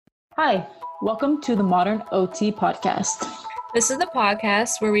Hi, welcome to the Modern OT podcast. This is the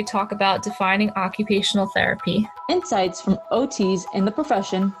podcast where we talk about defining occupational therapy, Insights from OTs in the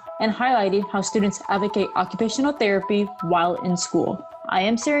profession, and highlighting how students advocate occupational therapy while in school. I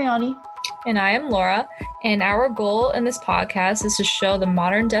am Siriani. And I am Laura, and our goal in this podcast is to show the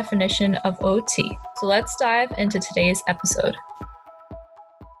modern definition of OT. So let's dive into today's episode.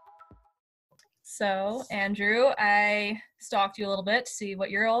 So, Andrew, I stalked you a little bit to see what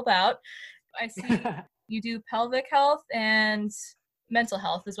you're all about. I see you do pelvic health and mental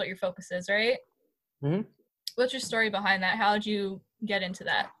health is what your focus is, right? Mm-hmm. What's your story behind that? How did you get into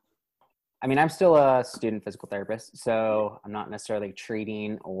that? I mean, I'm still a student physical therapist, so I'm not necessarily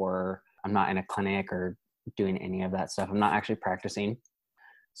treating, or I'm not in a clinic or doing any of that stuff. I'm not actually practicing.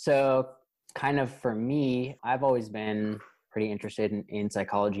 So kind of for me, I've always been pretty interested in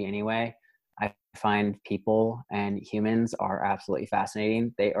psychology anyway. I find people and humans are absolutely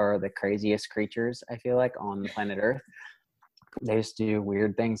fascinating. They are the craziest creatures, I feel like, on the planet Earth. They just do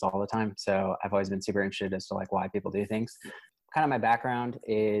weird things all the time. So I've always been super interested as to like why people do things. Kind of my background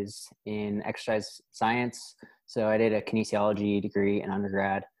is in exercise science. So I did a kinesiology degree in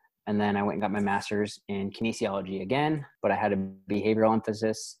undergrad, and then I went and got my master's in kinesiology again, but I had a behavioral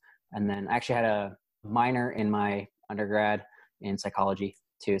emphasis. And then I actually had a minor in my undergrad in psychology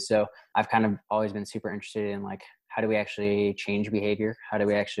too. So I've kind of always been super interested in like, how do we actually change behavior? How do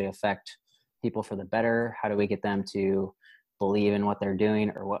we actually affect people for the better? How do we get them to believe in what they're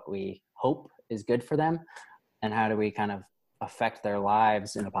doing or what we hope is good for them? And how do we kind of affect their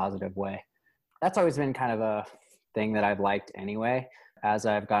lives in a positive way? That's always been kind of a thing that I've liked anyway. As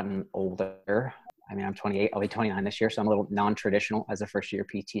I've gotten older, I mean, I'm 28, I'll be 29 this year, so I'm a little non-traditional as a first year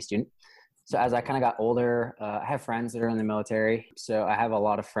PT student. So as I kind of got older, I have friends that are in the military. So I have a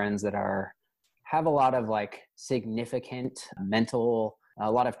lot of friends that have a lot of like significant mental,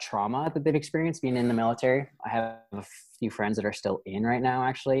 a lot of trauma that they've experienced being in the military. I have a few friends that are still in right now,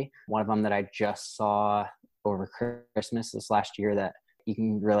 actually. One of them that I just saw over Christmas this last year, that you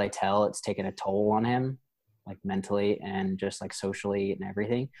can really tell it's taken a toll on him, like mentally and just like socially and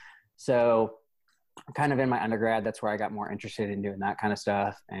everything. So kind of in my undergrad, that's where I got more interested in doing that kind of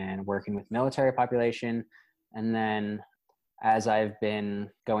stuff and working with military population. And then as I've been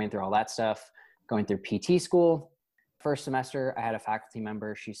going through all that stuff, going through PT school, first semester, I had a faculty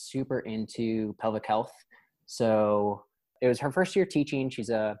member. She's super into pelvic health. So it was her first year teaching. She's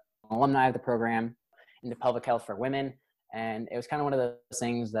an alumni of the program into pelvic health for women. And it was kind of one of those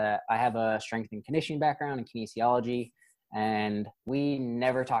things that I have a strength and conditioning background in kinesiology, and we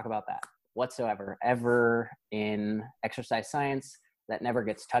never talk about that whatsoever, ever in exercise science. That never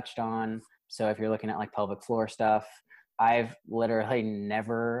gets touched on. So if you're looking at like pelvic floor stuff, I've literally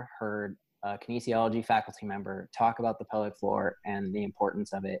never heard a kinesiology faculty member talk about the pelvic floor and the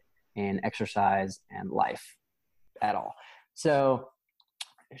importance of it in exercise and life at all. So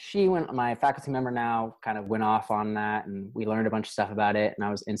my faculty member now kind of went off on that, and we learned a bunch of stuff about it. And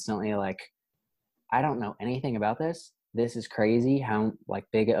I was instantly like, I don't know anything about this. This is crazy how like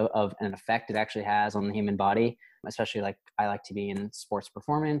big of an effect it actually has on the human body, especially like I like to be in sports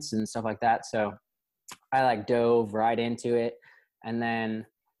performance and stuff like that. So I like dove right into it, and then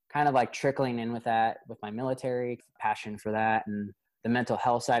kind of like trickling in with that, with my military passion for that and the mental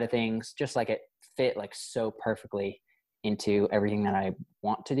health side of things, just like it fit like so perfectly into everything that I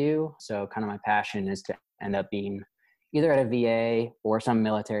want to do. So kind of my passion is to end up being either at a VA or some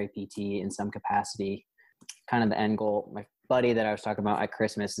military PT in some capacity. Kind of the end goal. My buddy that I was talking about at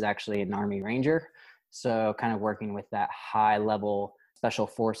Christmas is actually an Army Ranger. So kind of working with that high level special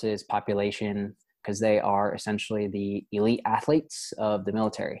forces population, because they are essentially the elite athletes of the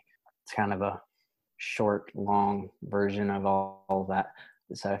military. It's kind of a short, long version of all of that.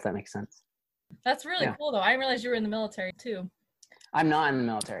 So if that makes sense. That's really cool though. I didn't realize you were in the military too. I'm not in the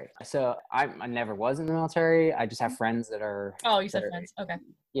military. So I never was in the military. I just have friends that are. Oh, you said friends. Okay.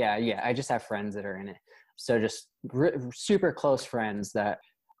 Yeah. I just have friends that are in it. So just super close friends that,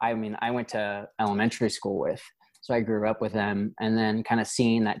 I mean, I went to elementary school with. So I grew up with them, and then kind of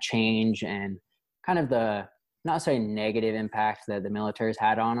seeing that change and kind of the, not necessarily negative impact that the military's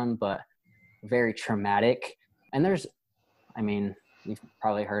had on them, but very traumatic. And there's, I mean, you've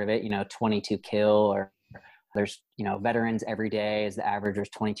probably heard of it, 22 kill, or there's, veterans every day is the average. There's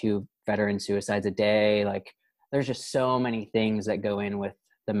 22 veteran suicides a day. Like there's just so many things that go in with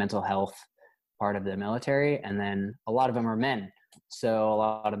the mental health part of the military. And then a lot of them are men. So a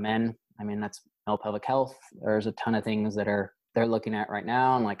lot of men, I mean, that's male pelvic health. There's a ton of things that they're looking at right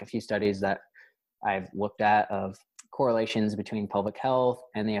now. And like a few studies that I've looked at of correlations between pelvic health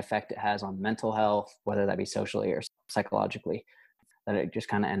and the effect it has on mental health, whether that be socially or psychologically. that it just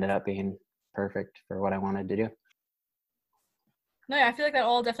kind of ended up being perfect for what I wanted to do. No, yeah, I feel like that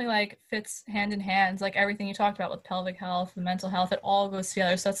all definitely like fits hand in hand. Like everything you talked about with pelvic health, the mental health, it all goes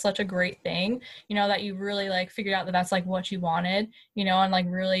together. So that's such a great thing, you know, that you really like figured out that that's like what you wanted, you know, and like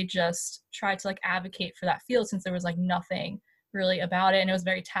really just tried to like advocate for that field since there was like nothing really about it, and it was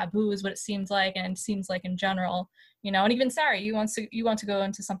very taboo is what it seems like, and it seems like in general, you know. And even Sarah, you want to go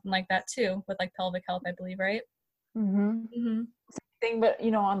into something like that too with like pelvic health, I believe, right? Mm-hmm. Mm-hmm. Thing, but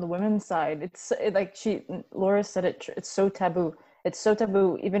you know, on the women's side, like Laura said, it's so taboo. It's so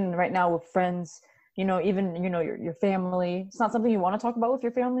taboo even right now with friends, you know, even, you know, your family. It's not something you want to talk about with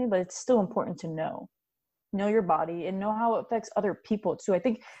your family, but it's still important to know your body and know how it affects other people too. I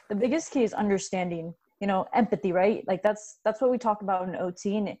think the biggest key is understanding, you know, empathy, right? Like that's what we talk about in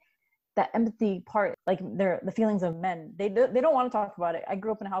OT, and that empathy part, like the feelings of men, they don't want to talk about it. I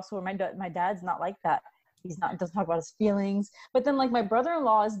grew up in a household where my dad's not like that. Doesn't talk about his feelings. But then like my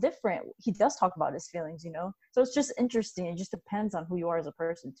brother-in-law is different. He does talk about his feelings, you know. So it's just interesting. It just depends on who you are as a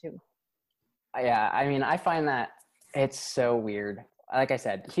person too. Yeah, I mean, I find that it's so weird. Like I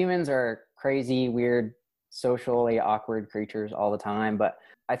said, humans are crazy, weird, socially awkward creatures all the time. But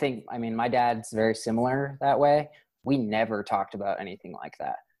I think, I mean, my dad's very similar that way. We never talked about anything like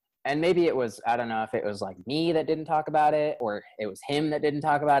that. And maybe it was, I don't know if it was like me that didn't talk about it or it was him that didn't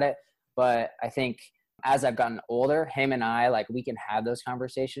talk about it. But I think as I've gotten older, him and I, like, we can have those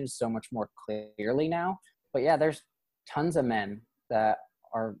conversations so much more clearly now. But yeah, there's tons of men that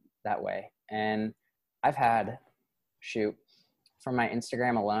are that way. And I've had, from my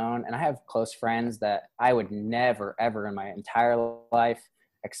Instagram alone, and I have close friends that I would never, ever in my entire life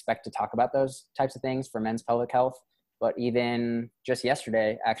expect to talk about those types of things for men's pelvic health. But even just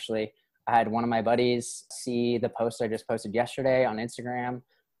yesterday, actually, I had one of my buddies see the post I just posted yesterday on Instagram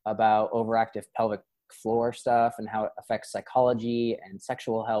about overactive pelvic floor stuff and how it affects psychology and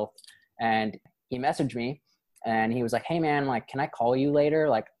sexual health. And he messaged me and he was like, hey man, like, can I call you later?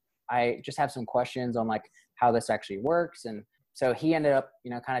 Like, I just have some questions on like how this actually works. And so he ended up, you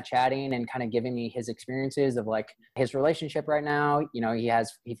know, kind of chatting and kind of giving me his experiences of like his relationship right now. You know,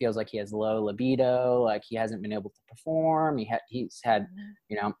 he feels like he has low libido, like he hasn't been able to perform. He's had,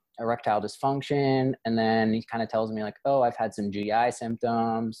 you know, erectile dysfunction. And then he kind of tells me like, oh, I've had some GI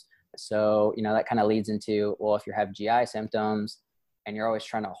symptoms. So, you know, that kind of leads into, well, if you have GI symptoms and you're always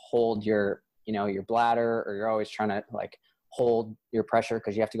trying to hold your, you know, your bladder, or you're always trying to like hold your pressure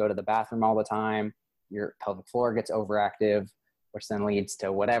because you have to go to the bathroom all the time, your pelvic floor gets overactive, which then leads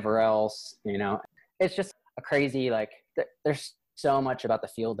to whatever else, you know. It's just a crazy, like, there's so much about the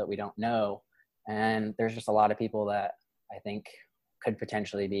field that we don't know. And there's just a lot of people that I think could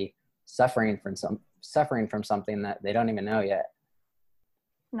potentially be suffering from something that they don't even know yet.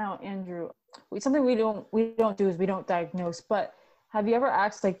 Now, Andrew, something we don't do is we don't diagnose. But have you ever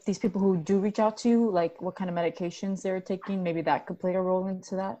asked like these people who do reach out to you, like what kind of medications they're taking? Maybe that could play a role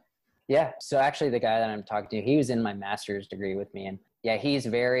into that. Yeah. So actually, the guy that I'm talking to, he was in my master's degree with me, and yeah, he's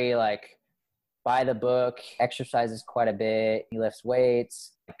very like by the book, exercises quite a bit. He lifts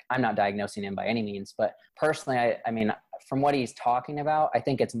weights. I'm not diagnosing him by any means, but personally, I mean, from what he's talking about, I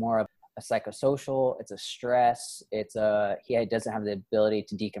think it's more of a psychosocial, it's a stress, he doesn't have the ability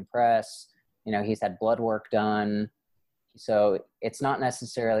to decompress. You know, he's had blood work done. So it's not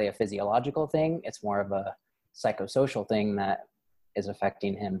necessarily a physiological thing. It's more of a psychosocial thing that is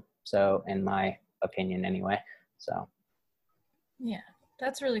affecting him. So in my opinion anyway. So. Yeah,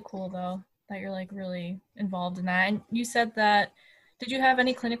 that's really cool though, that you're like really involved in that. And you said that, did you have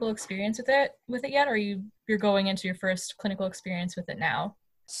any clinical experience with it yet? Or you're going into your first clinical experience with it now?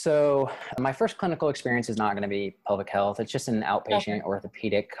 So my first clinical experience is not going to be pelvic health. It's just an outpatient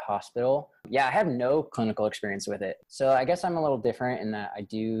orthopedic hospital. Yeah, I have no clinical experience with it. So I guess I'm a little different in that I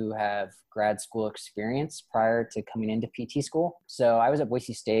do have grad school experience prior to coming into PT school. So I was at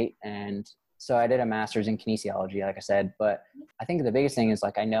Boise State, and so I did a master's in kinesiology, like I said. But I think the biggest thing is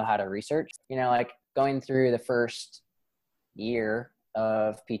like I know how to research. You know, like going through the first year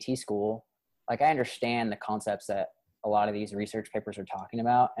of PT school, like I understand the concepts that a lot of these research papers are talking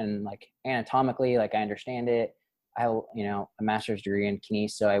about, and like anatomically, like I understand it. I have, you know, a master's degree in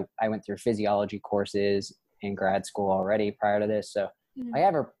kines, so I went through physiology courses in grad school already prior to this. So I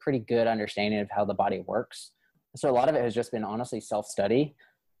have a pretty good understanding of how the body works. So a lot of it has just been honestly self-study,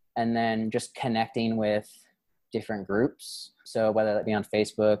 and then just connecting with different groups. So whether that be on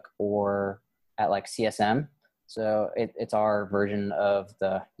Facebook or at like CSM. So it's our version of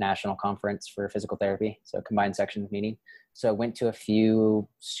the National Conference for Physical Therapy, so Combined Sections meeting. So went to a few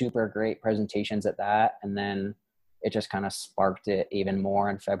super great presentations at that, and then it just kind of sparked it even more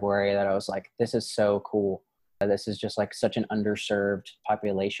in February that I was like, this is so cool. This is just like such an underserved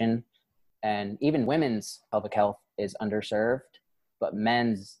population. And even women's public health is underserved, but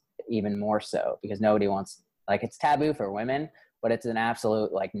men's even more so, because nobody wants, like, it's taboo for women, but it's an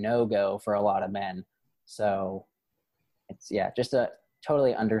absolute like no-go for a lot of men. So it's, yeah, just a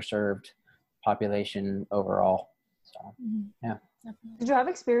totally underserved population overall. So yeah. Did you have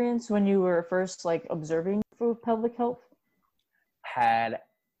experience when you were first like observing for pelvic health? Had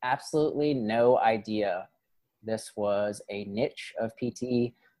absolutely no idea this was a niche of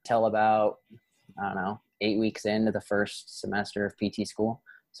PT till about, I don't know, 8 weeks into the first semester of PT school.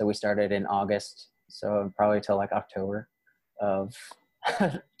 So we started in August, so probably till like October of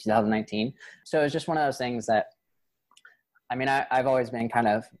 2019. So it's just one of those things that, I mean, I've always been kind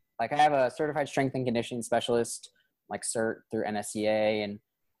of like, I have a certified strength and conditioning specialist, like cert through NSCA, and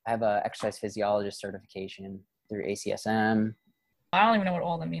I have a exercise physiologist certification through ACSM. I don't even know what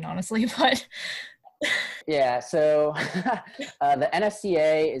all of them mean, honestly, but yeah. So the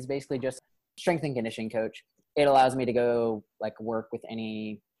NSCA is basically just strength and conditioning coach. It allows me to go like work with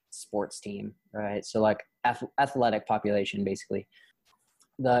any sports team, right? So like athletic population, basically.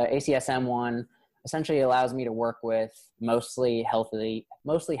 The ACSM one essentially allows me to work with mostly healthy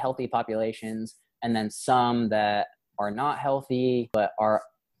populations, and then some that are not healthy but are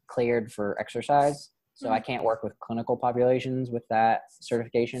cleared for exercise. So I can't work with clinical populations with that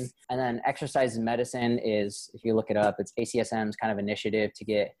certification. And then exercise medicine is, if you look it up, it's ACSM's kind of initiative to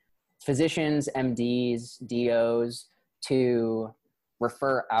get physicians, MDs, DOs to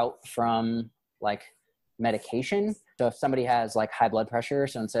refer out from like medication. So if somebody has like high blood pressure,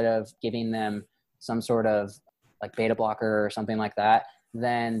 so instead of giving them some sort of like beta blocker or something like that,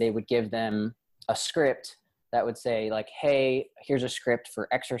 then they would give them a script that would say like, hey, here's a script for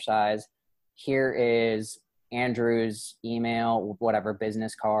exercise. Here is Andrew's email, whatever,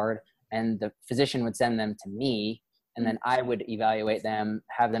 business card, and the physician would send them to me, and then I would evaluate them,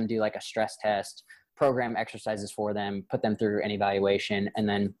 have them do like a stress test, program exercises for them, put them through an evaluation, and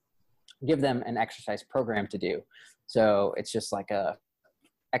then give them an exercise program to do. So it's just like a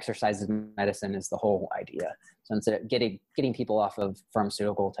exercise medicine is the whole idea. So instead of getting people off of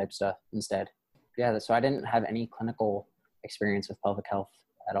pharmaceutical type stuff instead. Yeah, so I didn't have any clinical experience with pelvic health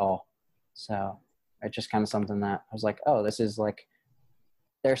at all. So it's just kind of something that I was like, oh, this is like,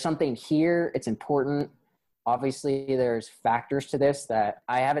 there's something here. It's important. Obviously, there's factors to this that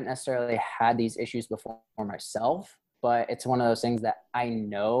I haven't necessarily had these issues before myself, but it's one of those things that I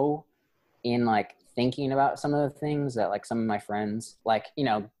know in like thinking about some of the things that like some of my friends, like, you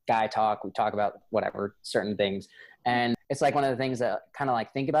know, guy talk, we talk about whatever, certain things. And it's like one of the things that kind of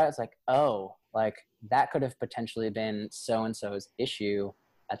like think about it, it's like, oh, like that could have potentially been so-and-so's issue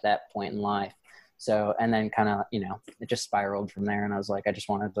at that point in life. So, and then kind of, you know, it just spiraled from there. And I was like, I just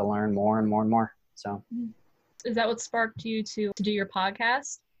wanted to learn more and more and more. So is that what sparked you to do your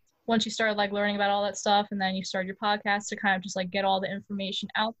podcast? Once you started like learning about all that stuff, and then you started your podcast to kind of just like get all the information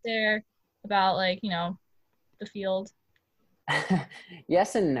out there about like, you know, the field?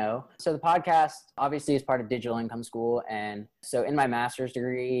 Yes and no. So the podcast obviously is part of Digital Income School. And so in my master's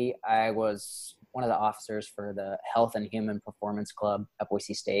degree, I was one of the officers for the Health and Human Performance Club at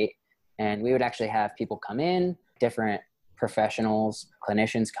Boise State. And we would actually have people come in, different professionals,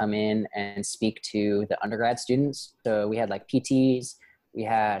 clinicians come in and speak to the undergrad students. So we had like PTs, we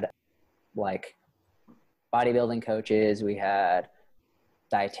had like bodybuilding coaches, we had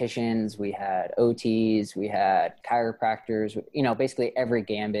dietitians, we had OTs, we had chiropractors, you know, basically every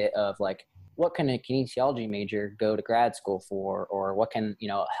gambit of like, what can a kinesiology major go to grad school for? Or what can, you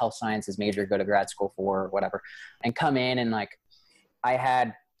know, a health sciences major go to grad school for, or whatever, and come in. And like, I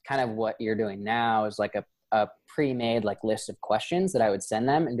had kind of what you're doing now is like a pre-made like list of questions that I would send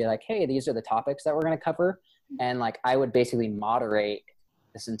them and be like, hey, these are the topics that we're going to cover. And like, I would basically moderate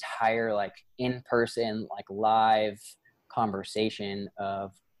this entire like in-person, like live conversation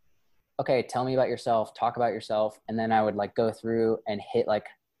of, okay, tell me about yourself, talk about yourself. And then I would like go through and hit like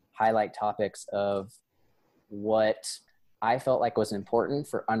highlight topics of what I felt like was important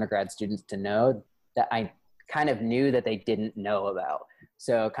for undergrad students to know that I kind of knew that they didn't know about.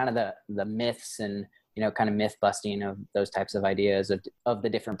 So kind of the myths and, you know, kind of myth busting of those types of ideas of the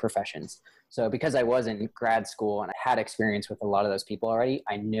different professions. So because I was in grad school and I had experience with a lot of those people already,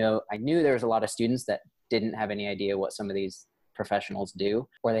 I knew there was a lot of students that didn't have any idea what some of these professionals do,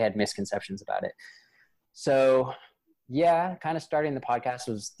 or they had misconceptions about it. So yeah, kind of starting the podcast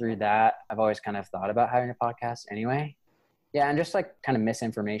was through that. I've always kind of thought about having a podcast anyway. Yeah, and just like kind of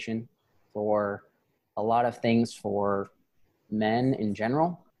misinformation for a lot of things for men in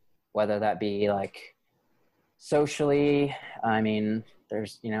general, whether that be like socially, I mean,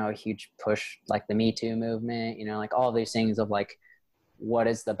 there's, you know, a huge push, like the Me Too movement, you know, like all of these things of like, what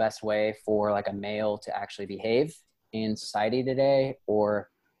is the best way for like a male to actually behave in society today?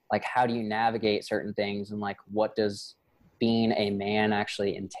 Or like, how do you navigate certain things? And like, what does being a man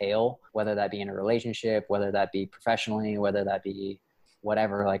actually entail, whether that be in a relationship, whether that be professionally, whether that be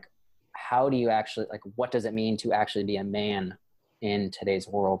whatever, like, how do you actually, like, what does it mean to actually be a man in today's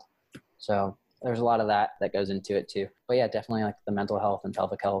world? So there's a lot of that goes into it too. But yeah, definitely like the mental health and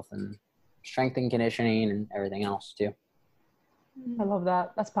pelvic health and strength and conditioning and everything else too. I love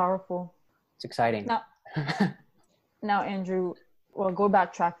that. That's powerful. It's exciting. Now, Andrew, well, go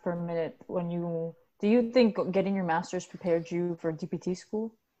backtrack for a minute. Do you think getting your master's prepared you for DPT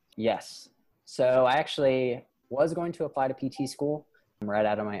school? Yes. So I actually was going to apply to PT school right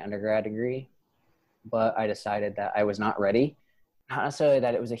out of my undergrad degree, but I decided that I was not ready. Not necessarily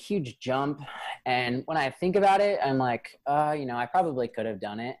that it was a huge jump. And when I think about it, I'm like, you know, I probably could have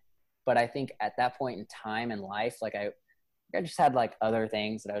done it. But I think at that point in time in life, like I just had like other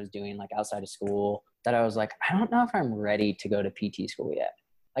things that I was doing like outside of school that I was like, I don't know if I'm ready to go to PT school yet.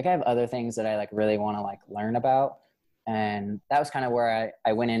 Like I have other things that I like really want to like learn about. And that was kind of where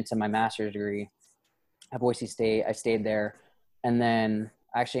I went into my master's degree at Boise State. I stayed there. And then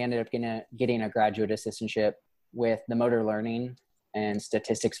I actually ended up getting a graduate assistantship with the motor learning and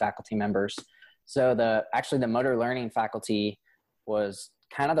statistics faculty members. So the motor learning faculty was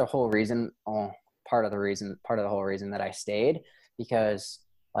kind of the whole reason, part of the whole reason that I stayed, because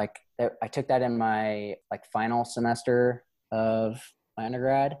like I took that in my like final semester of my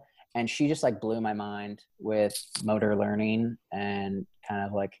undergrad, and she just like blew my mind with motor learning and kind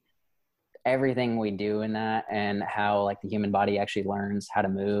of like everything we do in that, and how like the human body actually learns how to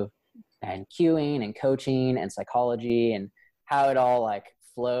move, and cueing and coaching and psychology, and how it all like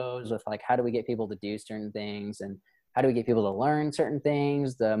flows with like, how do we get people to do certain things, and how do we get people to learn certain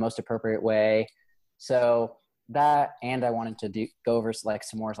things the most appropriate way. So that, and I wanted to go over like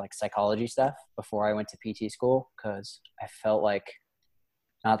some more like psychology stuff before I went to PT school, because I felt like,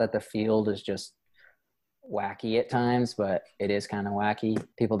 not that the field is just wacky at times, but it is kind of wacky.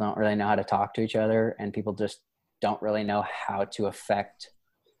 People don't really know how to talk to each other, and people just don't really know how to affect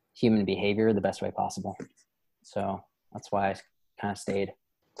human behavior the best way possible. So that's why I kind of stayed.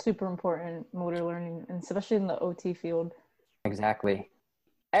 Super important, motor learning, and especially in the OT field. Exactly.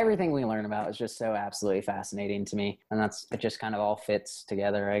 Everything we learn about is just so absolutely fascinating to me. And it just kind of all fits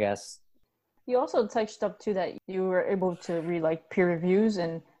together, I guess. You also touched up too that you were able to read like peer reviews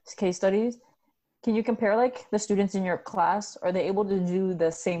and case studies. Can you compare like the students in your class? Are they able to do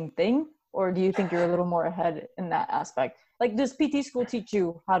the same thing? Or do you think you're a little more ahead in that aspect? Like, does PT school teach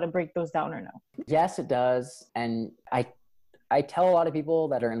you how to break those down or no? Yes, it does. And I tell a lot of people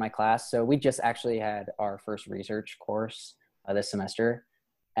that are in my class. So we just actually had our first research course this semester.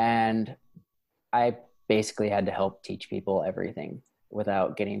 And I basically had to help teach people everything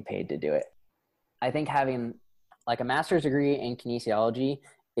without getting paid to do it. I think having like a master's degree in kinesiology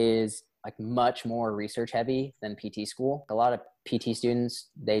is like much more research heavy than PT school. A lot of PT students,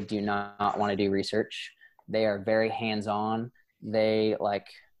 they do not want to do research. They are very hands-on. They like,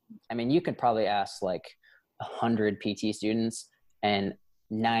 I mean, you could probably ask like 100 PT students and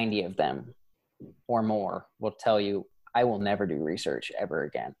 90 of them or more will tell you, I will never do research ever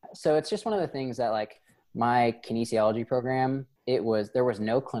again. So it's just one of the things that like my kinesiology program, there was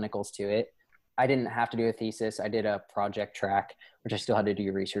no clinicals to it. I didn't have to do a thesis. I did a project track, which I still had to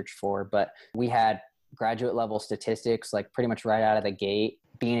do research for, but we had graduate level statistics, like pretty much right out of the gate.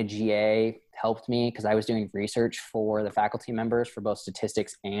 Being a GA helped me because I was doing research for the faculty members for both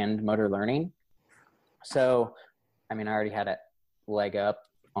statistics and motor learning. So, I mean, I already had a leg up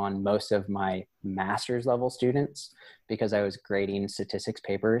on most of my master's level students because I was grading statistics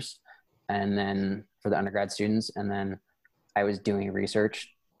papers, and then for the undergrad students, and then I was doing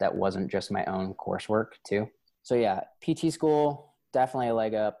research that wasn't just my own coursework too. So yeah, PT school, definitely a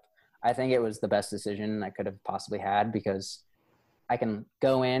leg up. I think it was the best decision I could have possibly had because I can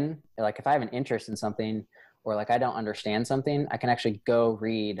go in, like if I have an interest in something or like I don't understand something, I can actually go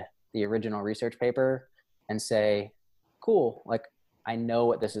read the original research paper and say, cool, like I know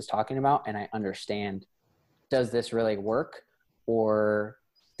what this is talking about and I understand. Does this really work? Or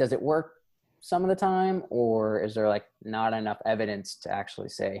does it work some of the time? Or is there like not enough evidence to actually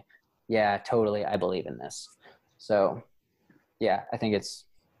say, yeah, totally, I believe in this. So yeah, I think it's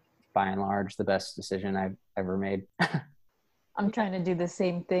by and large the best decision I've ever made. I'm trying to do the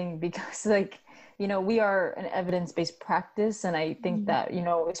same thing because like, you know, we are an evidence-based practice. And I think that, you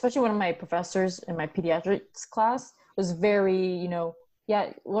know, especially one of my professors in my pediatrics class was very, you know,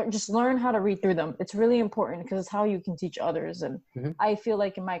 yeah, just learn how to read through them. It's really important because it's how you can teach others. And I feel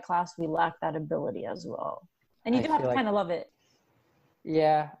like in my class, we lack that ability as well. And you do have to kind of love it.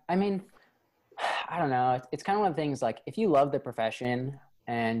 Yeah. I mean, I don't know. It's kind of one of the things, like, if you love the profession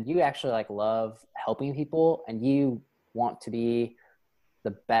and you actually like love helping people and you want to be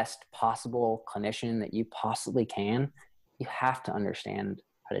the best possible clinician that you possibly can, you have to understand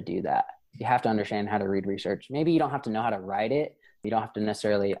how to do that. You have to understand how to read research. Maybe you don't have to know how to write it. You don't have to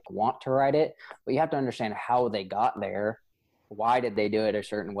necessarily want to write it, but you have to understand how they got there. Why did they do it a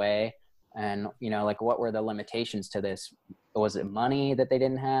certain way? And, you know, like, what were the limitations to this? Was it money that they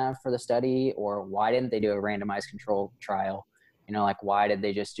didn't have for the study? Or why didn't they do a randomized control trial? You know, like, why did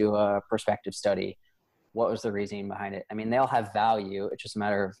they just do a prospective study? What was the reasoning behind it? I mean, they all have value. It's just a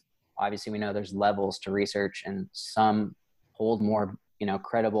matter of, obviously we know there's levels to research, and some hold more, you know,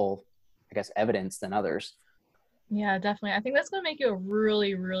 credible, I guess, evidence than others. Yeah, definitely. I think that's going to make you a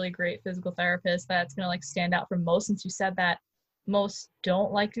really, really great physical therapist that's going to like stand out from most, since you said that most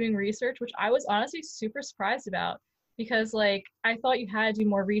don't like doing research, which I was honestly super surprised about, because like I thought you had to do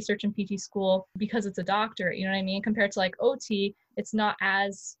more research in PT school because it's a doctorate, you know what I mean? Compared to like OT, it's not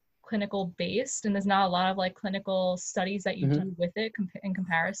as clinical based, and there's not a lot of like clinical studies that you do with it in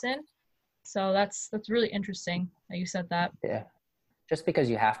comparison. So that's really interesting that you said that. Yeah. Just because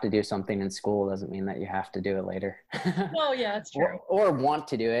you have to do something in school doesn't mean that you have to do it later. No, yeah, that's true. Or want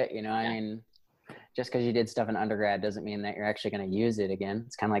to do it, you know, I mean, just because you did stuff in undergrad doesn't mean that you're actually going to use it again.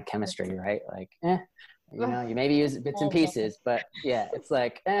 It's kind of like chemistry, right? Like, you know, you maybe use bits and pieces, but yeah, it's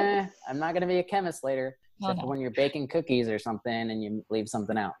like, I'm not going to be a chemist later, except for when you're baking cookies or something and you leave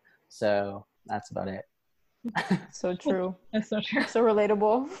something out. So that's about it. So true. That's so true. So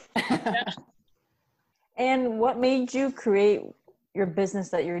relatable. Yeah. And what made you create your business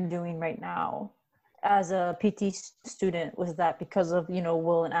that you're doing right now as a PT student? Was that because of, you know,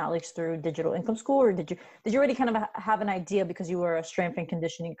 Will and Alex through Digital Income School, or did you already kind of have an idea because you were a strength and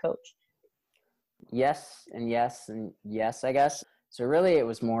conditioning coach? Yes and yes and yes, I guess. So really it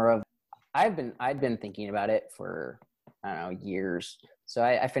was more of, I'd been thinking about it for, I don't know, years. So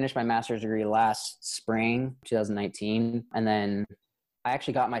I finished my master's degree last spring, 2019. And then I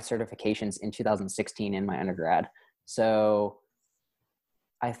actually got my certifications in 2016 in my undergrad. So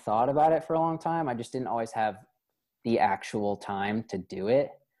I thought about it for a long time. I just didn't always have the actual time to do it.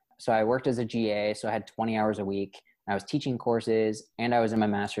 So I worked as a GA. So I had 20 hours a week. I was teaching courses and I was in my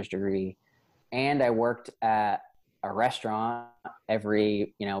master's degree. And I worked at a restaurant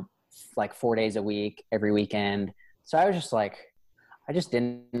every, you know, like 4 days a week, every weekend. So I was just like, I just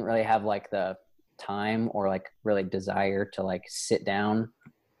didn't really have like the time or like really desire to like sit down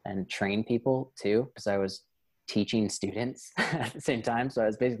and train people too, because I was teaching students at the same time. So I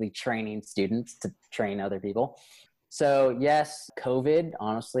was basically training students to train other people. So yes, COVID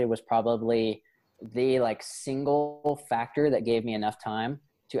honestly was probably the like single factor that gave me enough time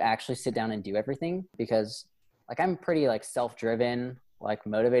to actually sit down and do everything, because like I'm pretty like self-driven, like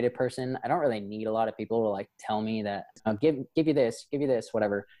motivated person. I don't really need a lot of people to like tell me that give you this,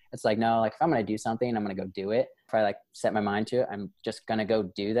 whatever. It's like, no, like if I'm going to do something, I'm going to go do it. If I like set my mind to it, I'm just going to go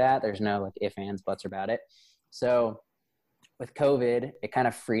do that. There's no like ifs, ands, buts about it. So with COVID, it kind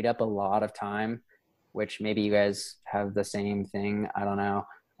of freed up a lot of time, which maybe you guys have the same thing. I don't know.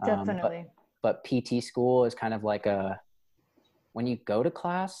 Definitely. But PT school is kind of like when you go to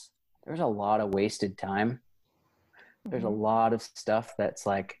class, there's a lot of wasted time. There's a lot of stuff that's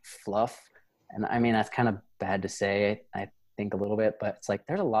like fluff. And I mean, that's kind of bad to say, I think a little bit, but it's like,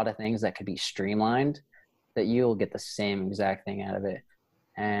 there's a lot of things that could be streamlined that you'll get the same exact thing out of it.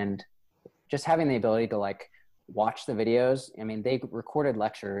 And just having the ability to like watch the videos. I mean, they recorded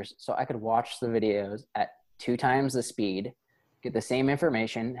lectures, so I could watch the videos at 2 times the speed, get the same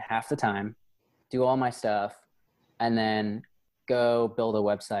information half the time, do all my stuff, and then go build a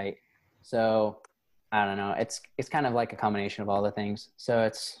website. So I don't know. It's kind of like a combination of all the things. So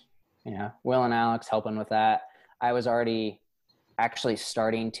it's, you know, Will and Alex helping with that. I was already actually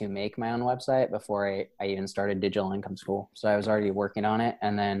starting to make my own website before I even started Digital Income School. So I was already working on it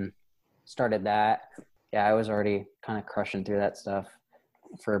and then started that. Yeah, I was already kind of crushing through that stuff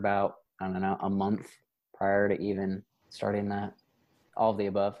for about, I don't know, a month prior to even starting that. All of the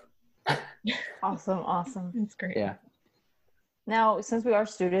above. Awesome. That's great. Yeah. Now, since we are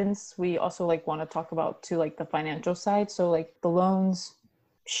students, we also like want to talk about too, like the financial side. So like the loans,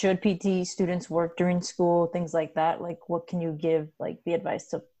 should PT students work during school, things like that? Like what can you give like the advice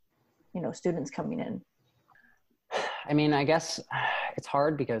to, you know, students coming in? I mean, I guess it's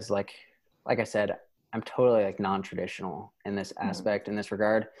hard because like I said, I'm totally like non-traditional in this aspect, in this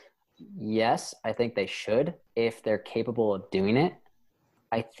regard. Yes, I think they should if they're capable of doing it.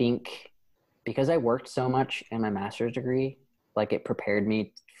 I think because I worked so much in my master's degree, like it prepared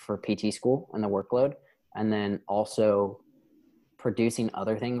me for PT school and the workload, and then also producing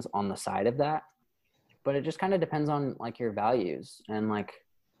other things on the side of that. But it just kind of depends on like your values and like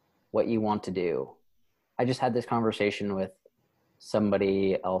what you want to do. I just had this conversation with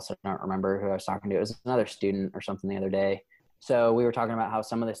somebody else. I don't remember who I was talking to. It was another student or something the other day. So we were talking about how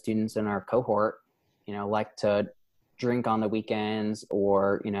some of the students in our cohort, like to drink on the weekends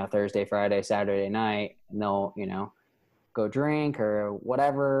or, Thursday, Friday, Saturday night, and they'll, go drink or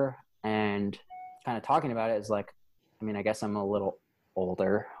whatever. And kind of talking about it is like, I guess I'm a little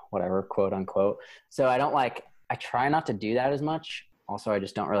older, whatever, quote unquote. So I try not to do that as much. Also, I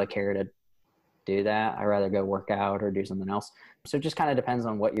just don't really care to do that. I rather go work out or do something else. So it just kind of depends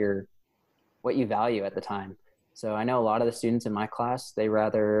on what you value at the time. So I know a lot of the students in my class, they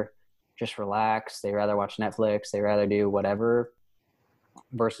rather just relax. They rather watch Netflix. They rather do whatever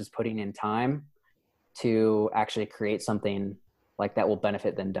versus putting in time to actually create something like that will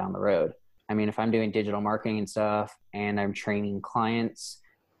benefit them down the road. If I'm doing digital marketing and stuff and I'm training clients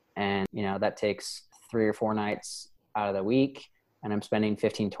and, that takes 3 or 4 nights out of the week and I'm spending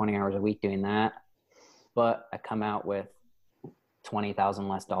 15, 20 hours a week doing that, but I come out with $20,000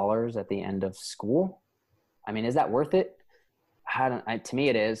 less dollars at the end of school. Is that worth it? To me,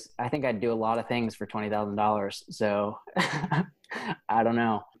 it is. I think I'd do a lot of things for $20,000. So I don't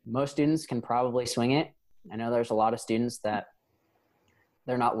know. Most students can probably swing it. I know there's a lot of students that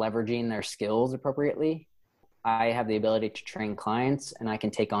they're not leveraging their skills appropriately. I have the ability to train clients and I can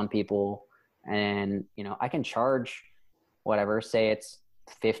take on people and, I can charge whatever, say it's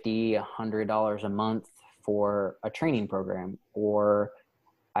 $50, $100 a month for a training program, or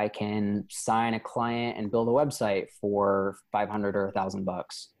I can sign a client and build a website for $500 or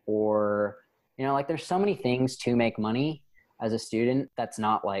 $1,000, or, there's so many things to make money as a student. That's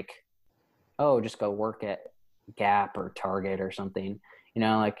not like, oh, just go work at Gap or Target or something. You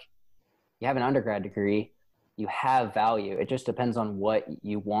have an undergrad degree, you have value. It just depends on what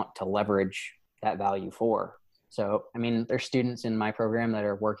you want to leverage that value for. So, there's students in my program that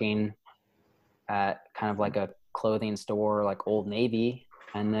are working at kind of like a clothing store, like Old Navy.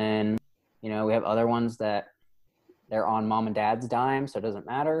 And then, we have other ones that they're on mom and dad's dime, so it doesn't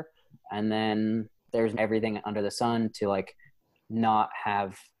matter. And then there's everything under the sun to like not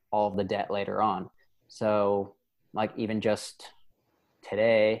have all of the debt later on. So like even just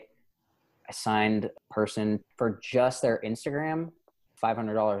today, I signed a person for just their Instagram,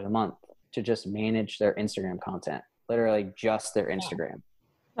 $500 a month to just manage their Instagram content, literally just their Instagram.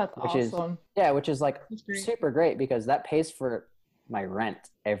 That's which awesome. Which is like super great because that pays for my rent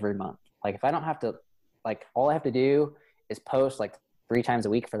every month. Like if I don't have to, like all I have to do is post like 3 times a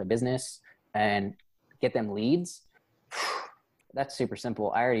week for the business and get them leads. That's super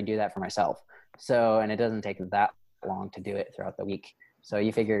simple. I already do that for myself. So, and it doesn't take that long to do it throughout the week. So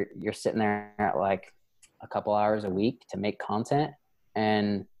you figure you're sitting there at like a couple hours a week to make content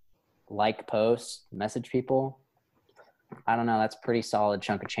and like posts, message people. I don't know. That's a pretty solid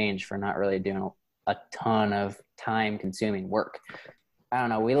chunk of change for not really doing a ton of time consuming work. I don't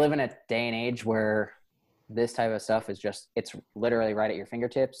know. We live in a day and age where this type of stuff is just, it's literally right at your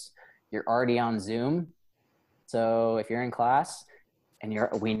fingertips. You're already on Zoom. So if you're in class and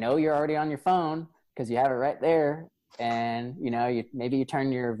we know you're already on your phone because you have it right there, and maybe you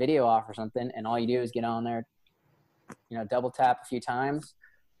turn your video off or something, and all you do is get on there, double tap a few times.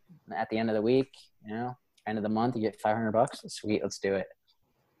 And at the end of the week, end of the month, you get $500. Sweet, let's do it.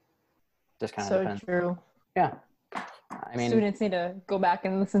 Just kind of depends. So true. Yeah. Students need to go back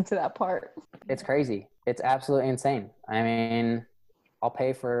and listen to that part. It's crazy. It's absolutely insane. I'll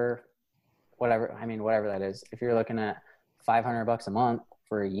pay for whatever that is. If you're looking at $500 a month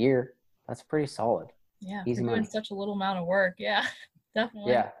for a year, that's pretty solid. Yeah. Easy you're doing money. Such a little amount of work. Yeah,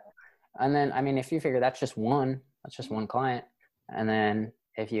 definitely. Yeah. And then, if you figure that's just one client. And then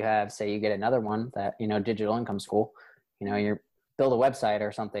if you have, say you get another one that, digital income school, you build a website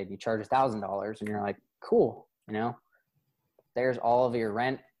or something, you charge $1,000 and you're like, cool. There's all of your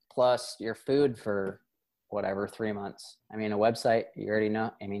rent plus your food for whatever, 3 months. A website, you already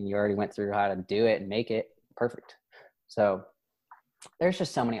know, you already went through how to do it and make it perfect. So there's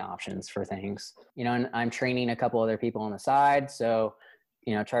just so many options for things, and I'm training a couple other people on the side. So,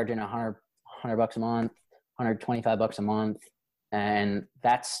 charging $100 a month, $125 a month. And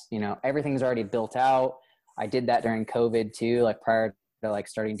that's, everything's already built out. I did that during COVID too, like prior to like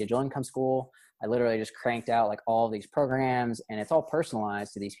starting digital income school. I literally just cranked out like all of these programs, and it's all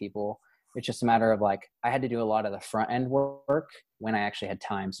personalized to these people. It's just a matter of like, I had to do a lot of the front end work when I actually had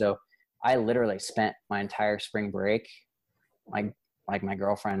time. So I literally spent my entire spring break, like like my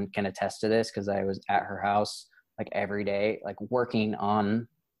girlfriend can attest to this because I was at her house like every day, like working on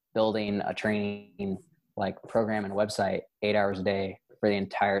building a training like program and website 8 hours a day for the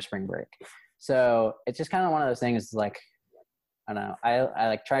entire spring break. So it's just kind of one of those things like, I don't know, I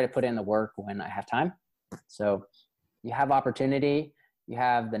like try to put in the work when I have time. So you have opportunity, you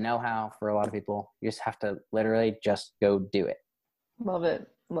have the know-how for a lot of people. You just have to literally just go do it. Love it.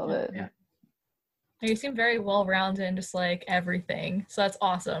 Love it. Yeah. You seem very well-rounded in just like everything. So that's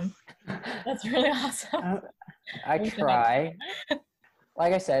awesome. That's really awesome. I try.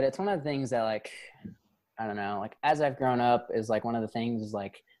 Like I said, it's one of the things that like, I don't know, like as I've grown up is like one of the things is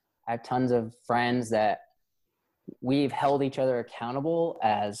like I have tons of friends that we've held each other accountable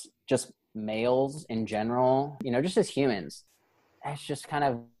as just males in general, you know, just as humans. It's just kind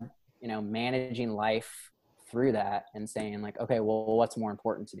of, you know, managing life through that and saying like, okay, well, what's more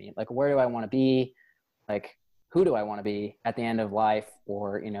important to me? Like, where do I want to be? Like, who do I want to be at the end of life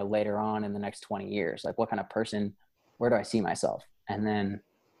or, you know, later on in the next 20 years? Like, what kind of person, where do I see myself? And then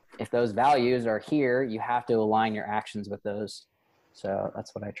if those values are here, you have to align your actions with those. So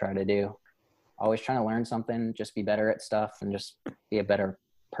that's what I try to do. Always trying to learn something, just be better at stuff and just be a better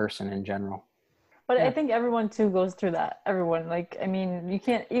person in general. But yeah. I think everyone too goes through that. Everyone, like, I mean, you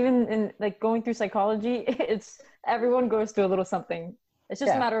can't even in like going through psychology, everyone goes through a little something. It's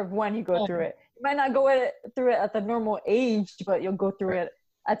just a matter of when you go through it. You might not go through it at the normal age, but you'll go through it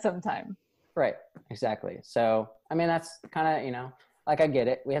at some time. Right. Exactly. So, I mean, that's kind of, you know, like I get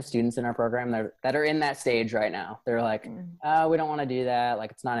it. We have students in our program that are in that stage right now. They're like, we don't want to do that.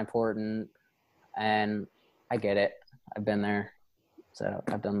 Like, it's not important. And I get it. I've been there. So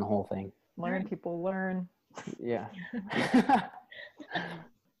I've done the whole thing. Learn, people learn. Yeah.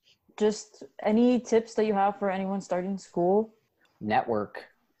 Just any tips that you have for anyone starting school? Network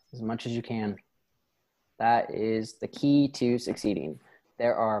as much as you can. That is the key to succeeding.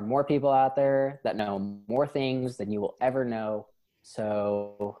 There are more people out there that know more things than you will ever know.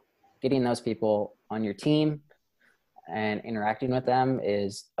 So getting those people on your team and interacting with them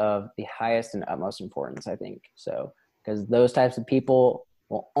is of the highest and utmost importance, I think. So, because those types of people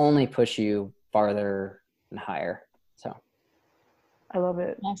will only push you farther and higher. So I love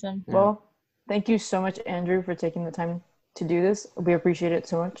it. Awesome. Yeah. Well, thank you so much, Andrew, for taking the time to do this. We appreciate it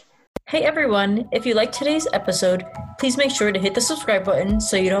so much. Hey everyone, if you liked today's episode, please make sure to hit the subscribe button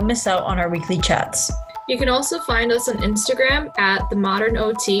so you don't miss out on our weekly chats. You can also find us on Instagram at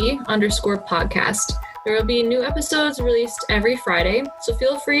 @themodernot_podcast. There will be new episodes released every Friday, so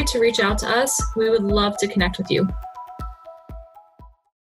feel free to reach out to us. We would love to connect with you.